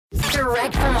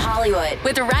Direct from Hollywood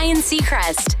with Ryan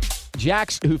Seacrest.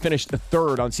 Jax, who finished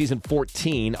third on season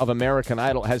 14 of American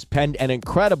Idol, has penned an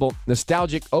incredible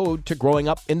nostalgic ode to growing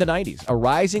up in the 90s, a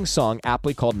rising song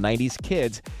aptly called 90s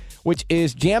Kids, which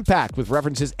is jam-packed with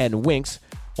references and winks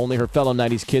only her fellow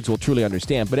 90s kids will truly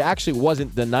understand. But it actually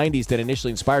wasn't the 90s that initially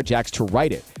inspired Jax to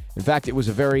write it. In fact, it was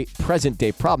a very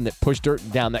present-day problem that pushed her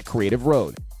down that creative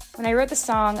road. When I wrote the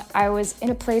song, I was in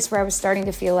a place where I was starting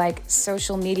to feel like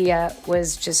social media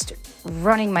was just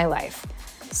running my life.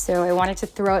 So I wanted to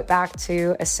throw it back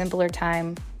to a simpler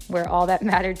time where all that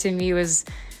mattered to me was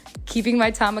keeping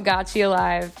my Tamagotchi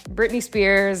alive, Britney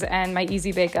Spears, and my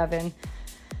Easy Bake Oven.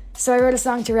 So I wrote a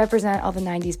song to represent all the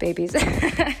 90s babies.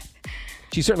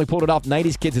 She certainly pulled it off.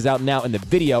 90s Kids is out now, and the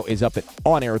video is up at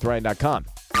onairwithryan.com.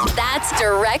 That's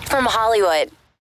Direct from Hollywood.